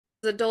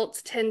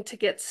Adults tend to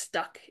get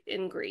stuck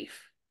in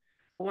grief.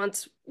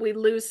 Once we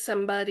lose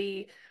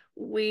somebody,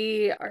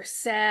 we are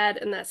sad,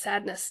 and that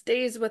sadness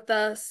stays with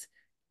us.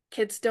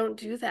 Kids don't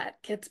do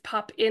that. Kids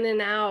pop in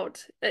and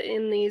out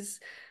in these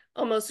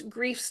almost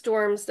grief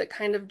storms that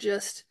kind of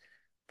just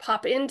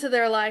pop into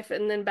their life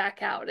and then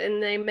back out.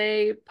 And they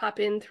may pop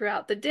in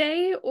throughout the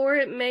day, or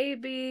it may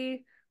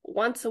be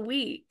once a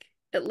week.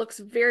 It looks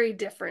very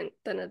different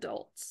than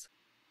adults.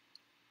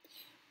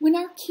 When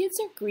our kids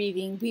are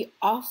grieving, we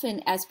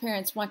often, as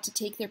parents, want to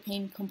take their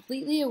pain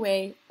completely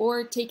away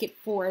or take it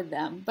for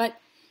them. But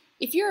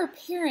if you're a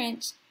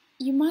parent,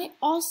 you might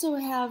also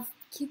have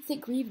kids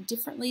that grieve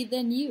differently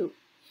than you.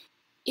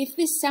 If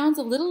this sounds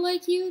a little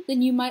like you,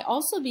 then you might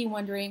also be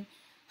wondering,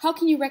 how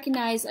can you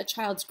recognize a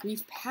child's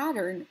grief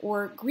pattern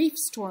or grief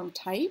storm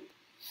type?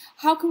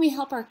 How can we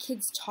help our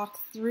kids talk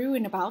through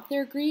and about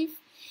their grief?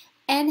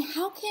 And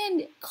how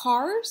can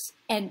cars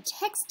and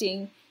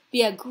texting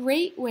be a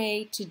great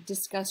way to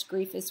discuss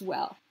grief as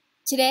well?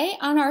 Today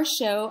on our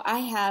show, I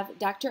have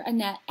Dr.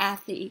 Annette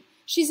Athy.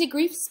 She's a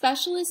grief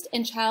specialist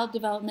and child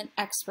development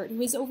expert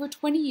who has over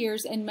 20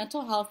 years in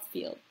mental health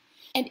field.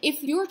 And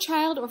if your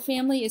child or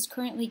family is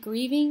currently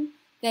grieving,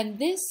 then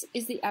this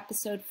is the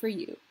episode for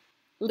you.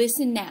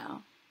 Listen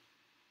now.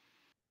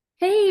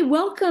 Hey,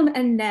 welcome,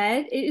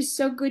 Annette. It is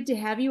so good to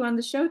have you on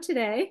the show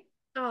today.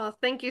 Oh,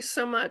 thank you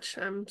so much.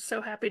 I'm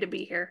so happy to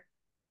be here.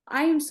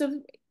 I am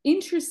so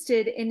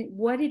interested in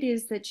what it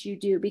is that you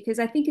do because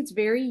I think it's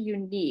very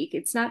unique.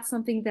 It's not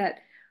something that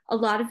a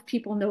lot of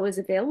people know is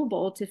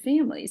available to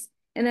families,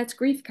 and that's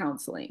grief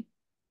counseling.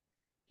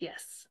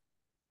 Yes.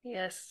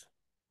 Yes.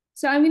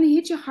 So I'm going to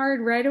hit you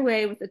hard right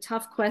away with a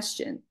tough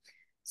question.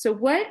 So,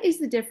 what is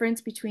the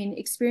difference between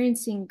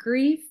experiencing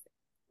grief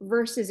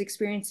versus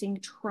experiencing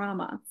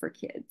trauma for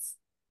kids?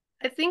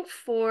 I think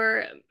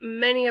for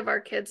many of our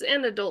kids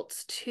and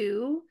adults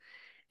too,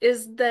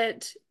 is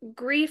that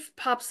grief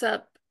pops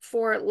up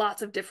for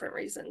lots of different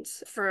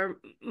reasons. For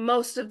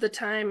most of the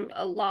time,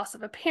 a loss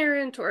of a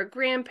parent or a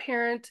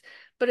grandparent,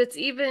 but it's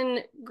even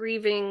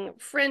grieving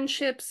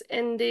friendships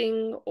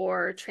ending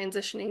or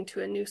transitioning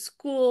to a new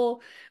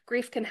school.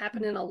 Grief can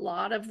happen in a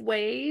lot of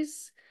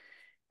ways.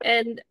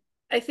 And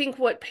I think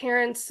what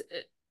parents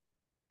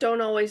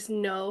don't always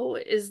know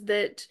is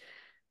that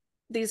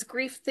these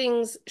grief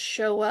things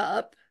show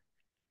up,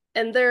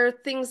 and there are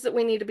things that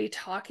we need to be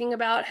talking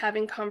about,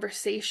 having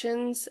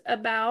conversations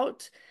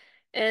about,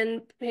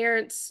 and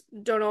parents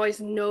don't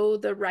always know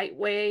the right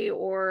way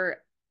or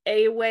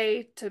a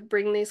way to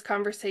bring these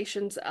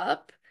conversations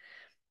up.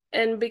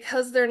 And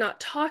because they're not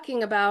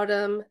talking about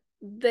them,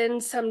 then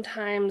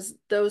sometimes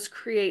those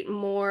create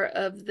more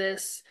of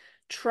this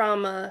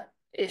trauma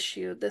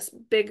issue, this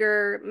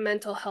bigger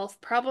mental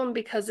health problem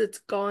because it's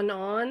gone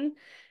on.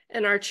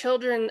 And our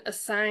children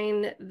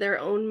assign their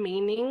own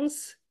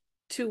meanings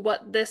to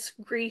what this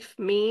grief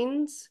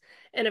means.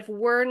 And if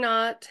we're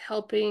not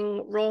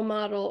helping role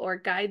model or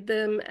guide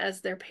them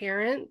as their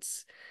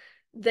parents,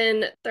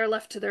 then they're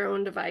left to their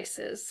own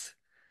devices.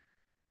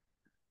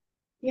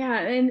 Yeah,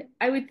 and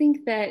I would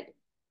think that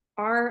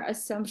our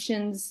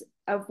assumptions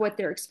of what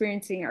they're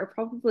experiencing are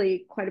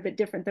probably quite a bit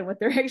different than what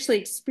they're actually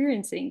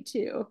experiencing,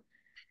 too.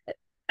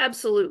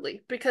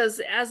 Absolutely, because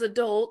as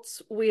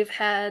adults, we've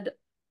had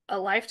a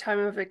lifetime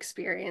of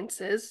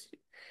experiences,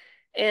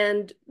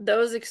 and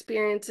those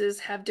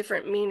experiences have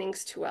different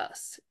meanings to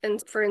us.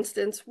 And for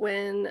instance,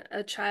 when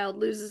a child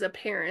loses a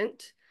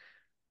parent,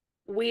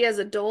 we as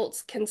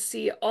adults can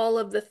see all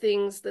of the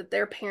things that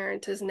their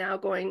parent is now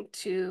going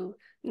to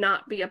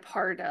not be a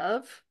part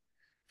of.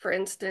 For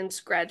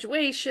instance,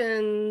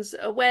 graduations,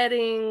 a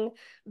wedding,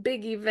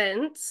 big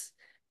events,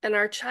 and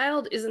our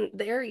child isn't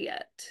there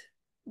yet.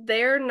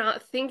 They're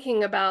not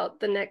thinking about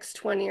the next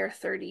 20 or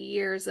 30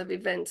 years of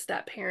events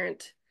that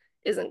parent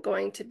isn't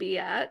going to be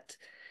at.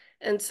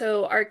 And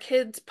so our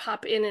kids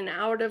pop in and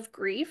out of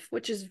grief,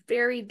 which is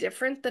very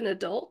different than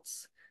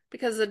adults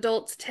because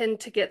adults tend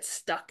to get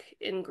stuck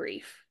in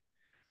grief.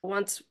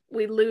 Once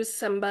we lose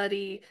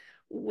somebody,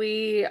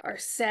 we are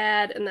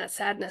sad, and that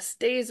sadness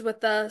stays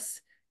with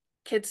us.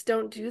 Kids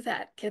don't do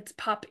that. Kids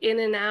pop in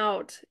and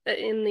out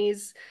in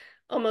these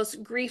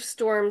almost grief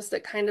storms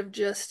that kind of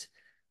just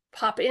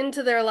pop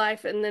into their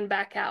life and then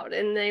back out.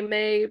 And they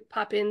may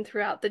pop in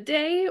throughout the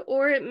day,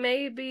 or it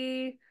may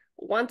be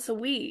once a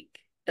week.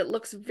 It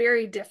looks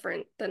very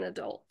different than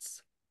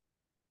adults.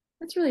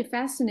 That's really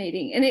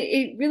fascinating. And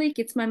it really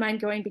gets my mind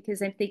going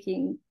because I'm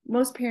thinking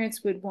most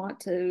parents would want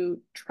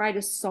to try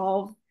to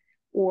solve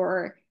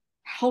or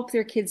help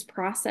their kids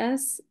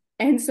process.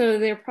 And so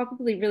they're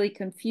probably really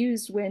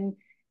confused when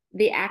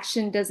the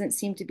action doesn't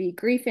seem to be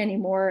grief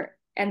anymore.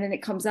 And then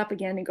it comes up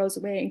again and goes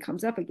away and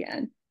comes up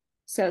again.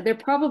 So they're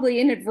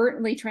probably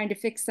inadvertently trying to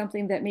fix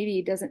something that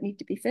maybe doesn't need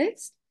to be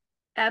fixed.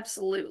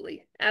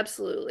 Absolutely.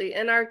 Absolutely.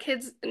 And our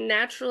kids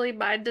naturally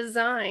by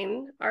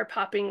design are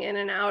popping in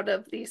and out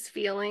of these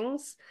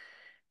feelings.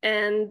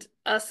 And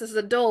us as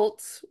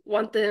adults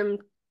want them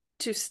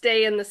to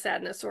stay in the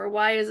sadness, or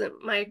why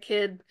isn't my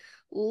kid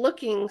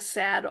looking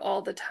sad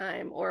all the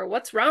time or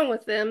what's wrong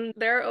with them.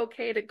 They're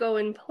okay to go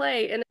and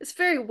play. And it's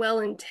very well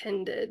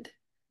intended.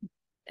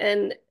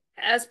 And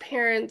as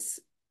parents,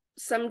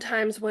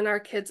 sometimes when our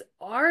kids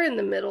are in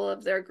the middle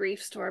of their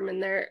grief storm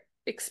and they're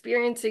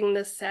experiencing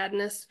this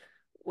sadness,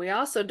 we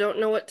also don't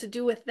know what to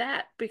do with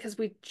that because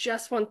we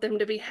just want them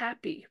to be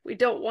happy. We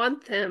don't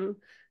want them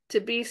to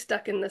be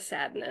stuck in the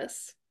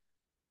sadness.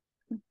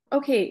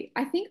 Okay,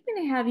 I think I'm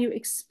going to have you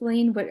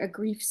explain what a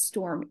grief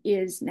storm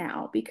is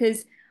now,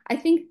 because I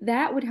think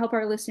that would help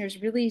our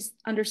listeners really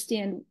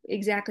understand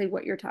exactly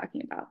what you're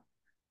talking about.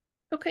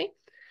 Okay.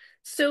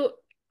 So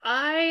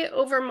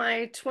over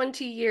my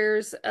 20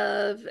 years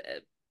of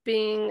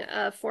being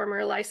a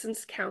former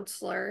licensed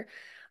counselor,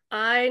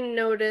 I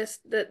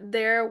noticed that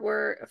there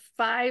were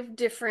 5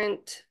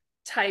 different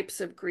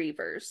types of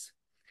grievers.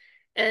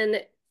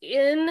 And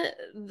in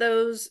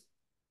those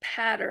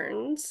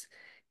patterns,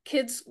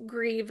 kids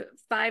grieve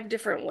 5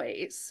 different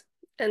ways.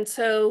 And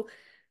so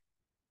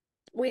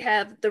we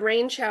have the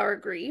rain shower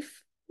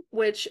grief,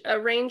 which a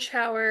rain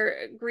shower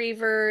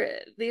griever,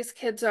 these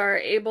kids are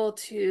able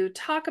to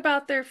talk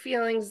about their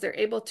feelings, they're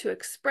able to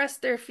express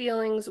their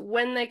feelings.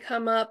 When they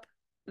come up,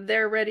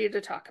 they're ready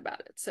to talk about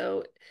it.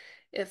 So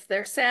if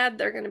they're sad,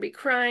 they're going to be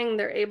crying,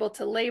 they're able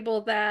to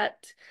label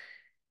that.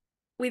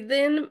 We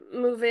then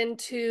move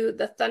into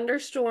the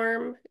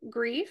thunderstorm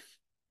grief.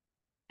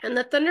 And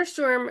the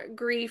thunderstorm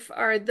grief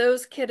are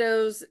those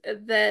kiddos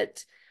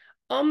that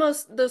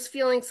almost those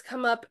feelings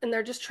come up and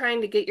they're just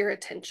trying to get your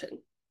attention.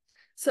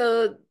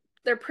 So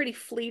they're pretty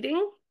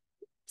fleeting.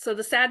 So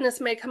the sadness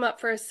may come up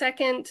for a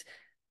second,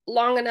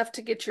 long enough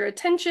to get your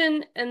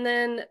attention, and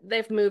then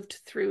they've moved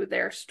through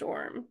their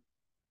storm.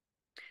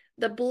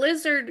 The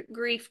blizzard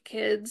grief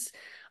kids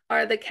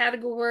are the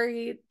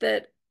category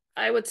that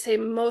I would say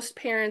most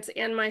parents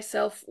and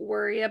myself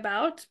worry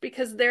about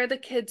because they're the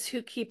kids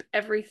who keep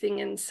everything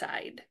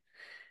inside.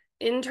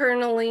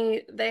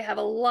 Internally, they have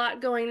a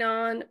lot going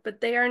on, but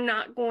they are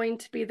not going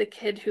to be the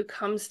kid who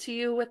comes to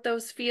you with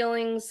those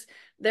feelings.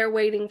 They're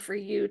waiting for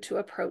you to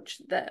approach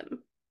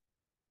them.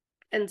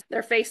 And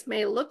their face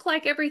may look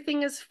like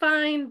everything is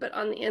fine, but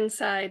on the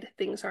inside,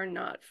 things are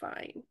not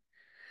fine.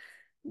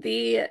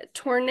 The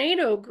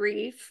tornado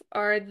grief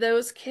are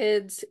those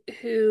kids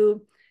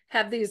who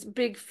have these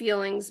big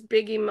feelings,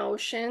 big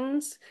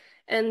emotions,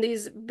 and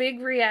these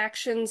big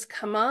reactions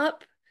come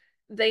up.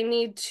 They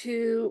need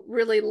to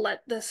really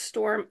let the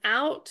storm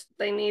out.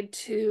 They need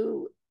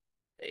to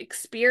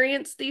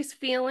experience these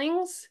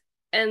feelings,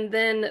 and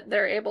then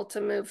they're able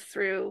to move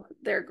through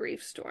their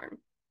grief storm.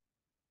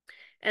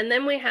 And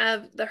then we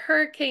have the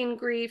hurricane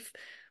grief,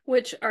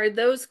 which are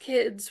those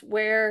kids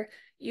where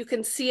you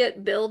can see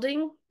it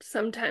building.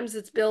 Sometimes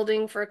it's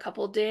building for a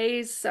couple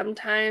days,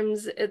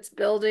 sometimes it's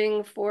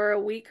building for a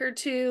week or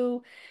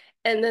two,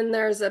 and then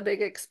there's a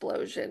big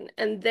explosion.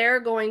 And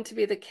they're going to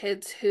be the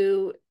kids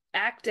who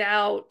act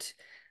out,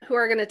 who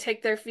are going to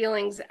take their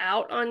feelings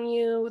out on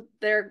you.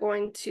 They're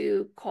going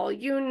to call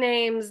you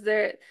names.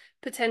 They're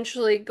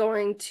potentially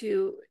going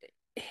to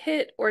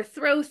hit or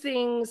throw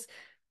things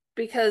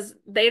because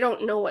they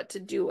don't know what to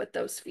do with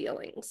those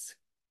feelings.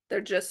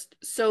 They're just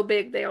so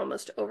big, they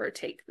almost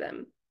overtake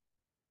them.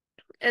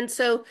 And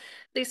so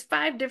these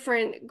 5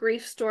 different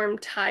grief storm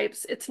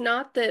types, it's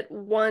not that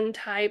one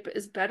type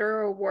is better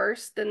or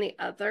worse than the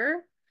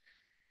other,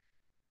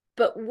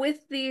 but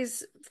with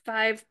these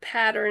 5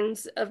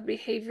 patterns of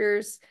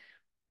behaviors,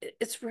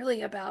 it's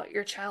really about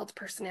your child's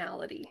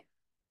personality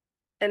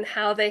and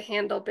how they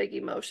handle big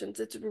emotions.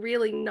 It's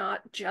really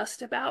not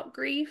just about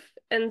grief.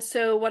 And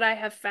so what I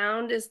have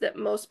found is that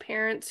most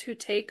parents who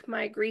take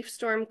my grief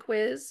storm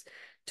quiz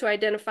to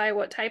identify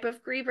what type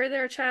of griever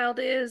their child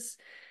is,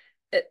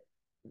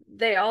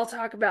 they all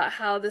talk about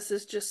how this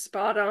is just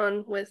spot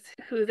on with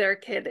who their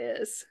kid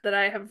is, that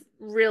I have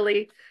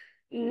really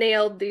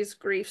nailed these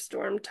grief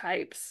storm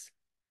types,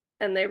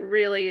 and they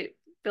really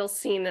feel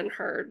seen and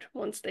heard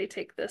once they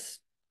take this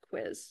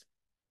quiz.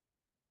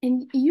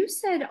 And you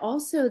said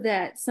also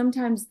that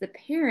sometimes the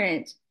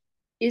parent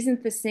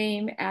isn't the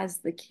same as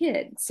the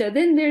kid. So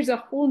then there's a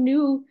whole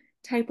new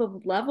type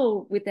of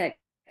level with that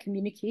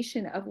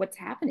communication of what's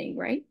happening,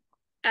 right?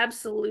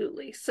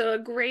 Absolutely. So a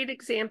great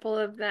example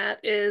of that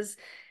is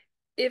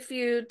if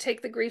you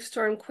take the grief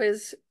storm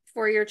quiz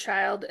for your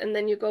child and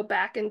then you go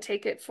back and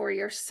take it for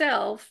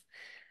yourself.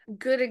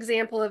 Good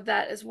example of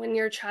that is when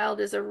your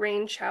child is a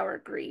rain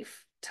shower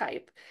grief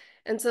type.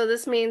 And so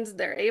this means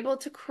they're able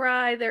to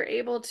cry, they're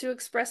able to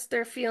express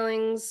their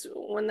feelings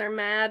when they're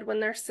mad,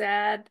 when they're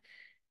sad.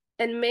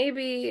 And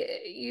maybe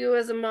you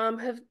as a mom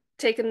have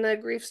taken the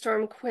grief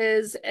storm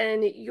quiz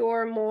and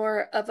you're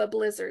more of a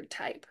blizzard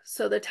type.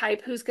 So the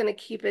type who's going to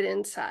keep it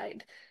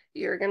inside.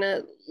 You're going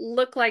to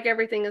look like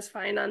everything is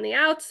fine on the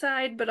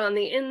outside, but on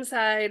the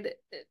inside,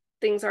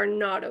 things are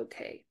not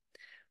okay.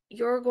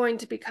 You're going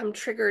to become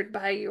triggered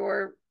by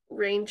your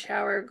rain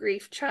shower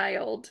grief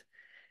child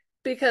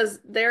because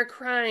they're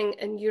crying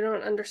and you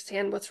don't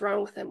understand what's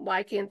wrong with them.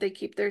 Why can't they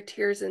keep their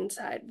tears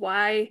inside?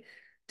 Why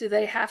Do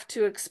they have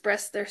to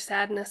express their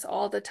sadness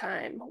all the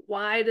time?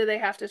 Why do they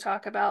have to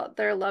talk about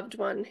their loved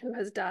one who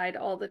has died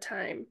all the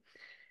time?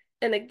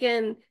 And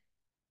again,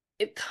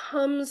 it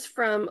comes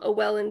from a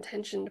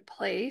well-intentioned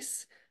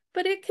place,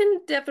 but it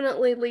can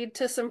definitely lead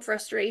to some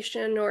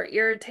frustration or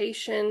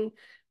irritation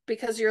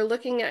because you're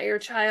looking at your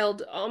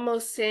child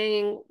almost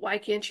saying, why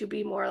can't you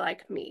be more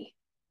like me?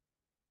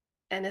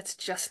 And it's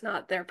just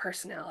not their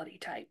personality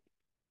type.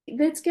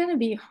 That's going to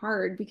be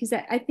hard because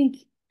I think,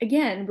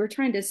 again, we're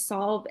trying to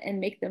solve and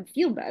make them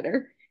feel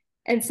better.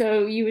 And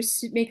so you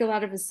make a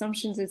lot of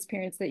assumptions as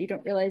parents that you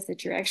don't realize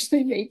that you're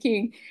actually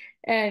making.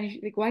 And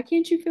you're like, why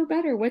can't you feel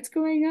better? What's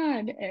going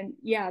on? And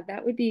yeah,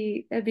 that'd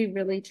be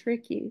really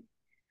tricky.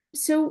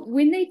 So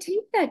when they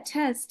take that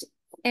test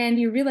and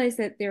you realize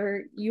that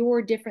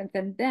you're different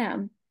than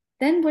them,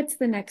 then what's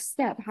the next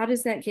step? How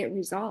does that get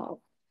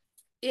resolved?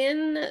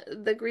 In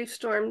the Grief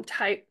Storm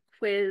type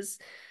quiz,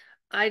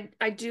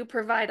 I do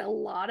provide a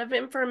lot of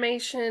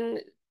information,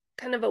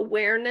 kind of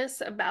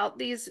awareness about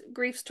these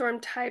grief storm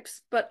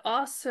types, but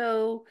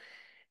also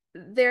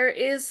there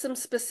is some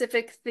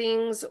specific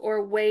things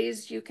or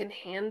ways you can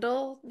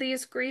handle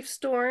these grief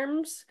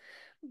storms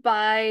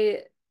by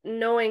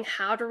knowing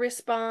how to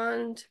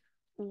respond,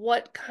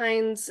 what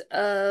kinds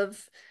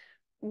of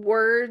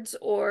words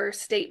or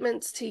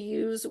statements to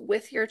use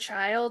with your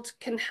child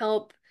can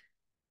help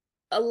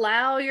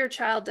allow your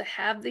child to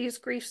have these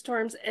grief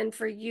storms and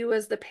for you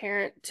as the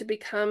parent to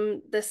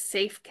become the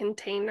safe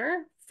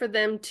container for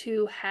them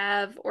to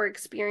have or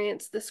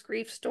experience this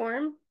grief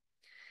storm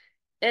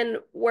and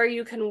where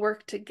you can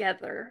work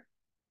together.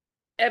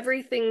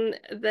 Everything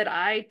that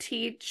I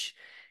teach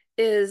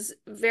is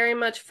very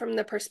much from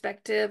the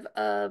perspective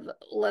of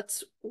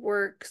let's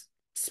work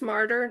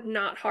smarter,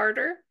 not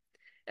harder.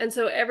 And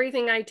so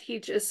everything I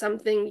teach is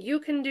something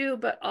you can do,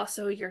 but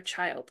also your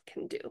child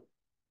can do.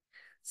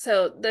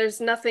 So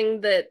there's nothing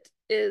that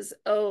is,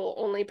 oh,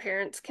 only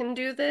parents can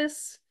do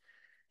this.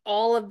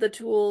 All of the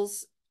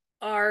tools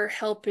are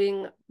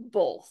helping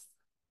both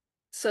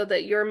so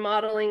that you're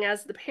modeling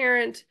as the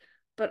parent,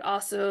 but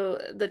also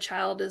the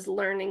child is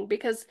learning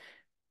because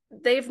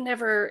they've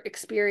never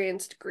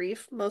experienced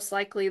grief. Most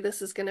likely,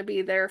 this is going to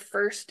be their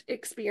first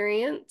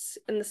experience,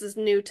 and this is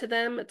new to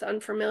them. It's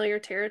unfamiliar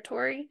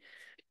territory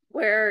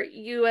where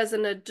you, as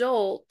an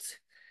adult,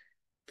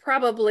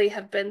 probably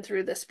have been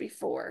through this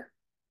before.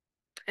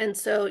 And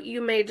so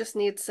you may just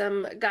need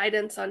some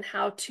guidance on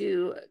how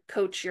to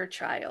coach your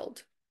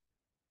child.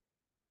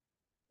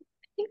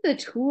 I think the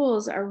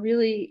tools are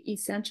really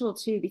essential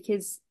too,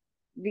 because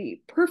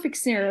the perfect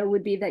scenario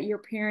would be that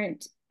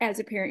as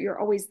a parent, you're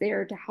always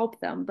there to help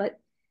them. But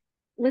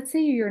let's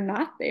say you're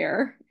not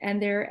there and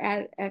they're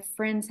at a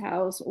friend's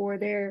house or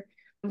they're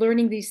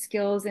learning these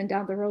skills and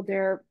down the road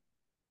they're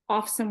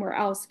off somewhere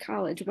else,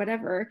 college,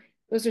 whatever.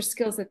 Those are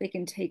skills that they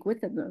can take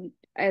with them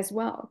as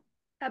well.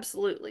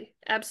 Absolutely.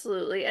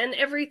 Absolutely. And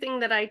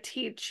everything that I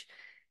teach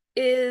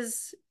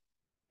is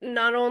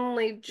not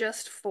only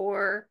just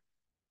for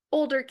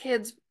older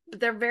kids, but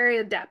they're very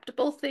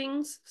adaptable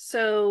things.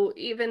 So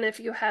even if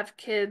you have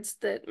kids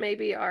that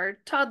maybe are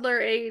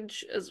toddler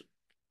age as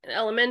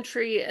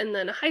elementary and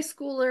then a high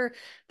schooler,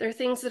 there are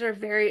things that are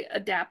very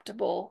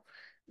adaptable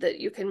that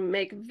you can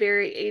make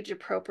very age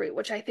appropriate,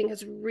 which I think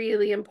is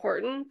really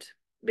important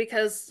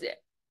because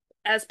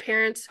as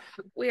parents,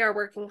 we are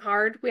working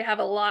hard. We have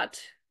a lot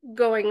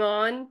going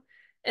on.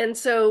 And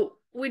so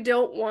we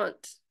don't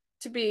want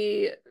to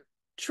be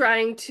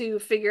trying to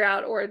figure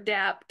out or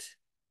adapt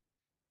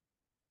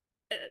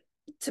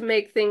to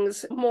make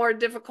things more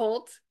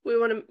difficult. We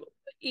want to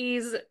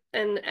ease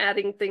and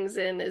adding things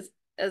in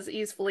as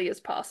easily as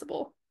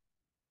possible.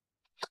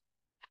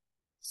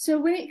 So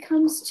when it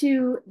comes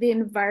to the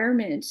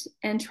environment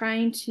and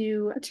trying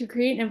to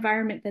create an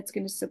environment that's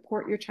going to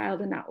support your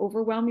child and not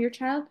overwhelm your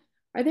child,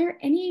 are there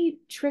any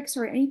tricks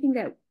or anything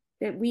that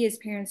we as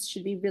parents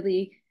should be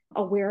really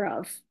aware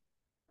of?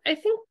 I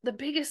think the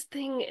biggest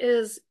thing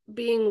is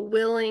being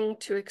willing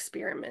to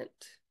experiment,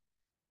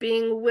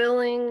 being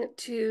willing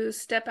to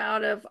step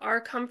out of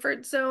our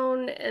comfort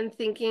zone and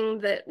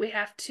thinking that we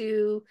have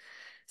to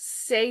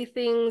say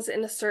things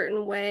in a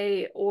certain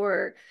way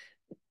or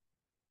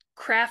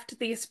craft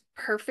these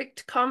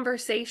perfect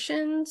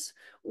conversations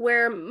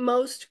where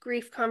most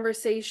grief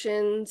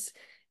conversations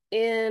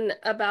in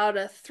about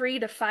a 3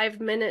 to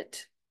 5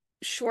 minute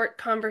short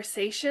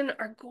conversation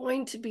are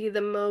going to be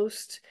the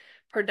most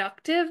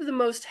productive, the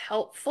most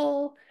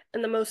helpful,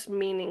 and the most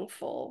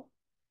meaningful.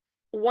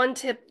 One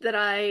tip that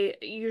I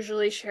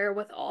usually share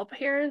with all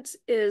parents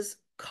is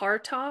car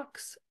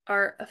talks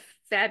are a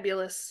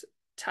fabulous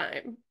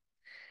time.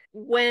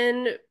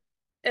 When,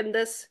 and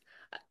this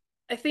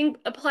I think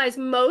applies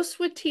most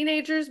with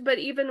teenagers, but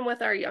even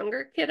with our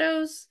younger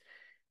kiddos,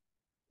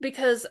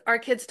 because our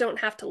kids don't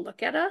have to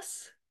look at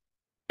us.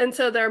 And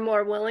so they're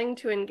more willing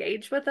to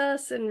engage with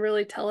us and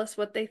really tell us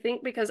what they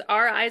think because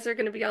our eyes are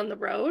going to be on the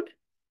road.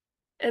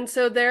 And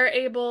so they're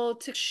able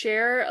to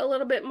share a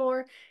little bit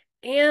more.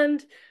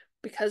 And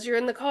because you're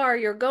in the car,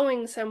 you're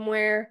going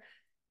somewhere,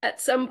 at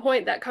some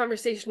point that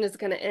conversation is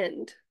going to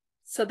end.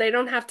 So they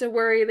don't have to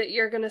worry that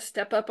you're going to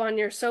step up on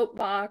your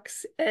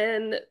soapbox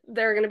and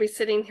they're going to be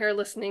sitting here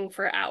listening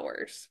for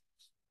hours.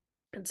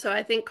 And so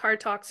I think car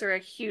talks are a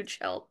huge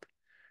help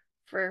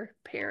for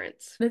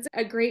parents. That's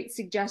a great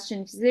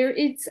suggestion because there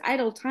it's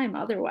idle time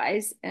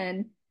otherwise,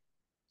 and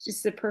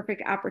just the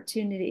perfect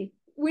opportunity.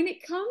 When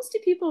it comes to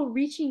people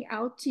reaching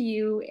out to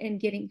you and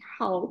getting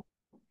help,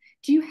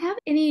 do you have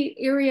any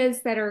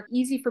areas that are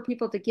easy for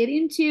people to get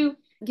into,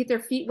 get their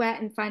feet wet,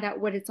 and find out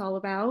what it's all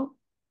about?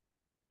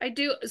 I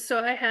do.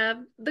 So I have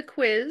the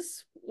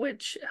quiz,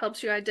 which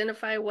helps you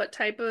identify what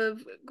type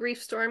of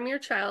grief storm your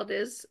child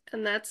is,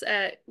 and that's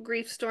at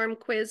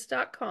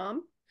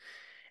griefstormquiz.com.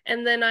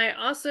 And then I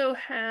also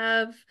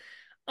have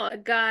a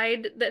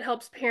guide that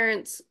helps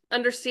parents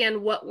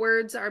understand what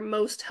words are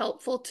most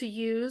helpful to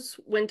use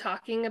when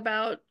talking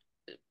about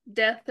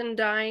death and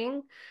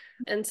dying.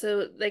 And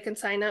so they can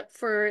sign up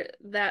for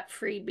that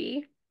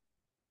freebie.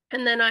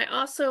 And then I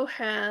also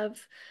have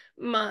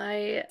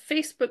my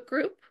Facebook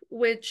group,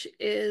 which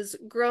is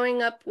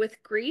Growing Up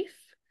with Grief.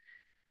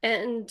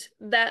 And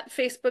that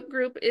Facebook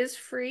group is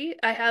free.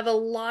 I have a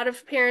lot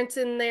of parents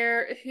in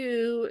there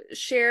who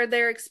share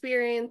their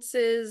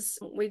experiences.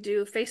 We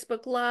do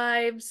Facebook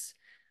Lives.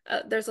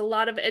 There's a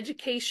lot of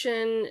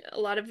education, a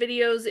lot of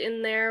videos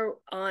in there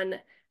on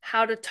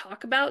how to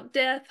talk about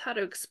death, how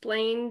to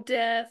explain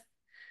death,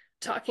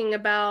 talking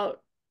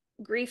about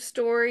grief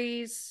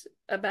stories,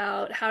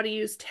 about how to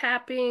use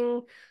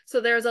tapping.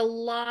 So there's a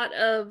lot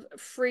of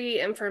free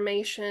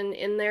information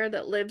in there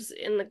that lives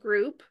in the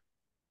group,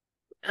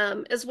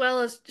 as well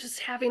as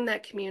just having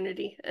that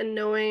community and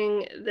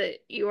knowing that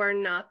you are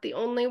not the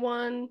only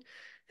one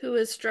who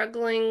is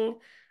struggling.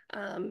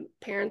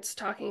 Parents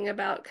talking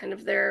about kind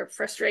of their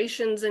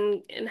frustrations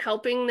in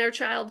helping their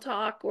child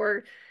talk,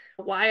 or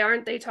why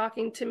aren't they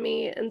talking to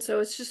me? And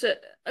so it's just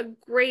a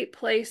great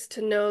place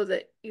to know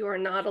that you are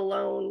not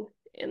alone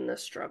in the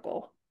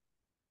struggle.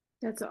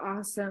 That's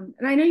awesome.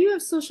 And I know you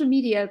have social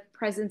media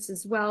presence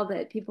as well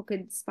that people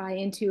could spy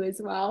into as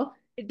well.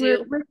 I Where,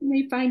 do. where can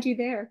they find you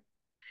there?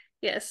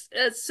 Yes.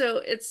 So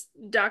it's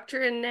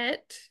Dr.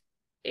 Annette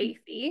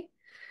Athy.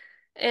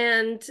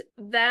 And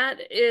that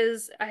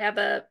is, I have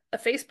a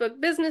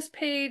Facebook business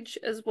page,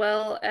 as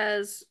well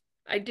as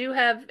I do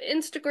have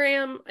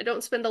Instagram. I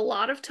don't spend a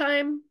lot of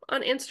time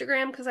on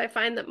Instagram because I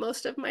find that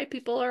most of my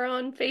people are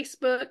on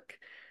Facebook.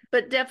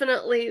 But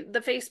definitely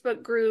the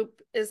Facebook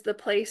group is the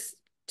place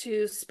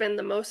to spend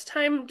the most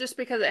time, just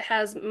because it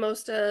has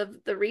most of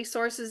the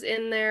resources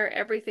in there.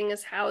 Everything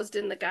is housed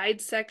in the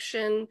guide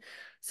section.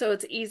 So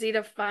it's easy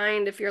to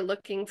find if you're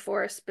looking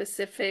for a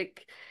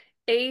specific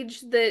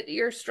age that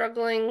you're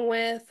struggling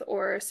with,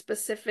 or a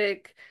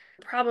specific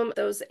problem,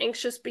 those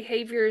anxious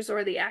behaviors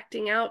or the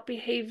acting out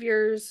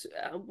behaviors,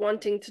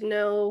 wanting to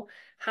know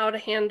how to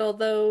handle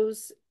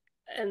those.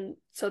 And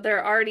so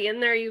they're already in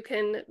there. You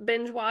can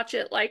binge watch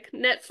it like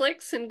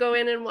Netflix and go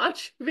in and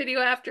watch video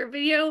after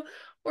video,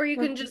 or you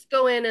can just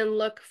go in and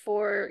look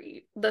for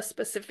the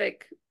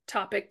specific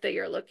topic that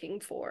you're looking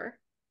for.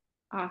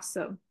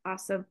 Awesome.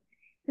 Awesome.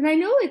 And I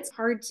know it's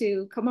hard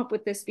to come up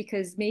with this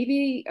because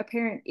maybe a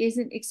parent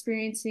isn't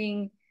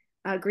experiencing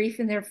grief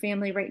in their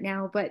family right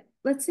now, but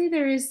let's say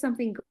there is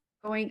something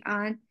going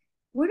on.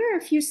 What are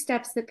a few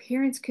steps that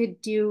parents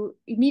could do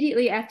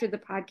immediately after the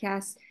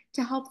podcast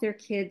to help their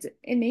kids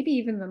and maybe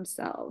even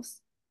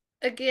themselves?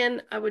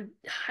 Again, I would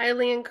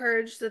highly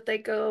encourage that they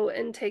go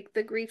and take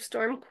the Grief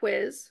Storm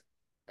quiz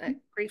at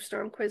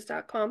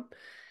griefstormquiz.com.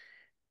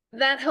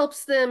 That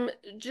helps them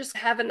just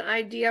have an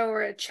idea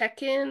or a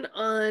check-in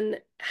on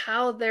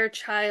how their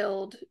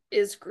child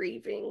is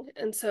grieving.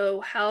 And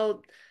so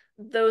how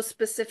those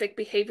specific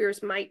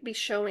behaviors might be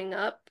showing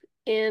up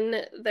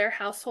in their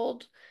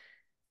household.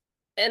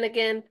 And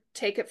again,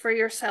 take it for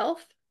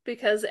yourself,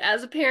 because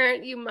as a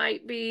parent, you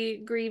might be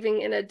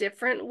grieving in a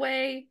different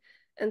way.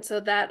 And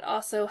so that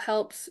also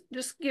helps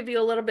just give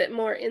you a little bit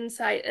more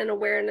insight and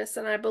awareness.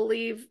 And I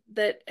believe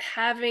that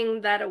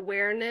having that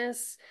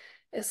awareness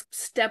is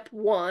step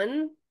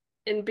one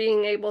in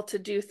being able to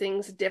do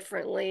things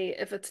differently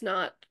if it's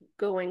not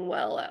going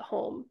well at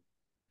home.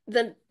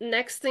 The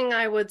next thing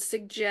I would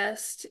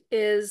suggest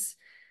is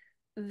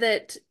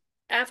that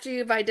after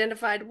you've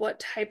identified what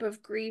type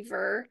of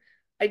griever,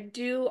 I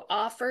do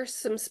offer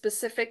some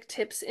specific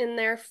tips in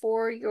there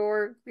for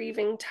your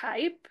grieving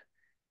type.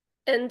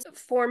 And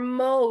for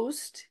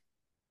most,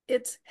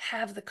 it's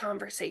have the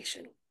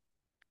conversation.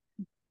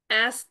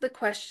 Ask the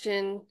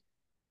question,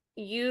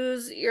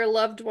 use your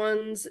loved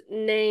one's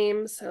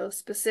name. So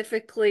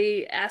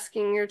specifically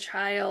asking your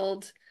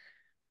child,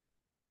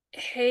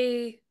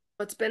 hey,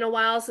 it's been a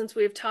while since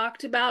we've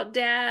talked about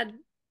dad,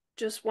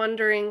 just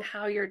wondering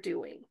how you're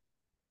doing.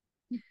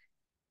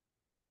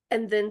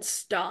 And then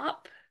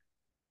stop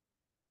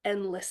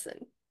and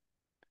listen.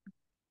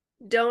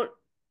 Don't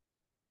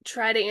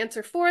try to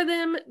answer for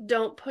them.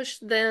 Don't push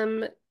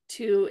them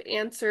to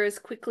answer as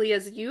quickly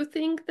as you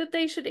think that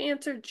they should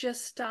answer.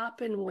 Just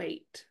stop and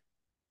wait.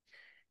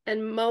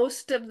 And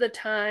most of the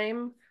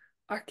time,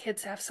 our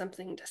kids have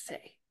something to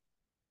say.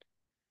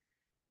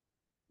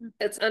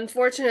 It's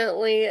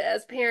unfortunately,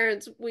 as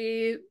parents,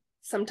 we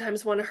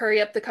sometimes want to hurry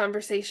up the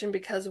conversation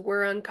because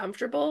we're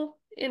uncomfortable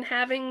in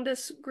having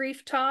this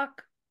grief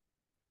talk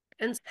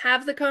and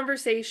have the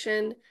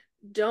conversation.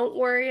 Don't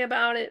worry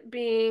about it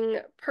being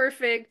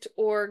perfect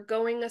or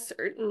going a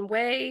certain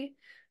way.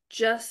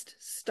 Just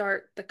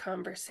start the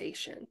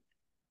conversation.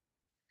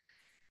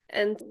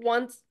 And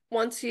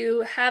once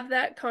you have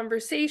that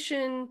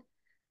conversation,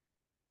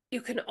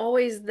 you can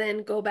always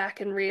then go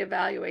back and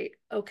reevaluate,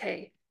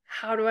 okay,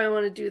 how do I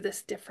want to do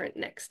this different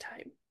next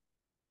time?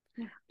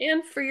 Yeah.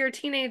 And for your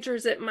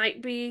teenagers, it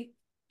might be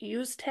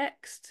use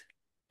text.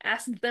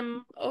 Ask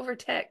them over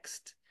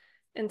text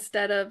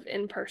instead of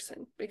in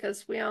person,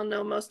 because we all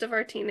know most of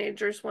our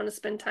teenagers want to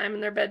spend time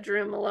in their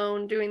bedroom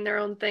alone doing their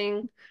own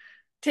thing.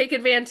 Take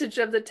advantage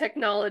of the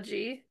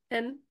technology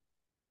and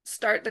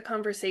start the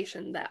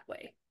conversation that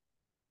way.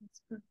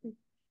 That's perfect.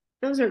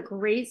 Those are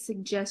great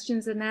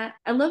suggestions in that.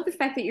 I love the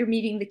fact that you're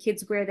meeting the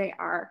kids where they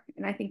are.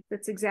 And I think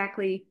that's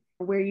exactly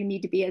where you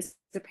need to be as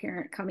a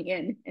parent coming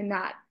in and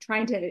not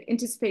trying to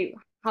anticipate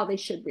how they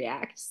should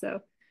react.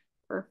 So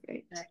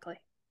perfect. Exactly.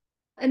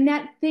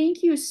 Annette,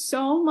 thank you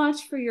so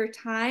much for your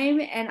time.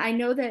 And I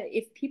know that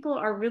if people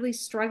are really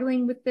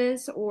struggling with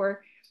this,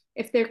 or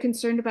if they're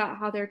concerned about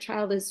how their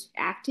child is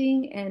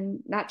acting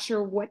and not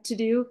sure what to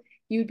do,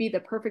 you'd be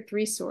the perfect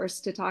resource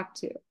to talk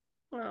to.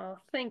 Oh,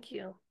 thank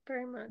you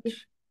very much.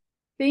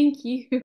 Thank you.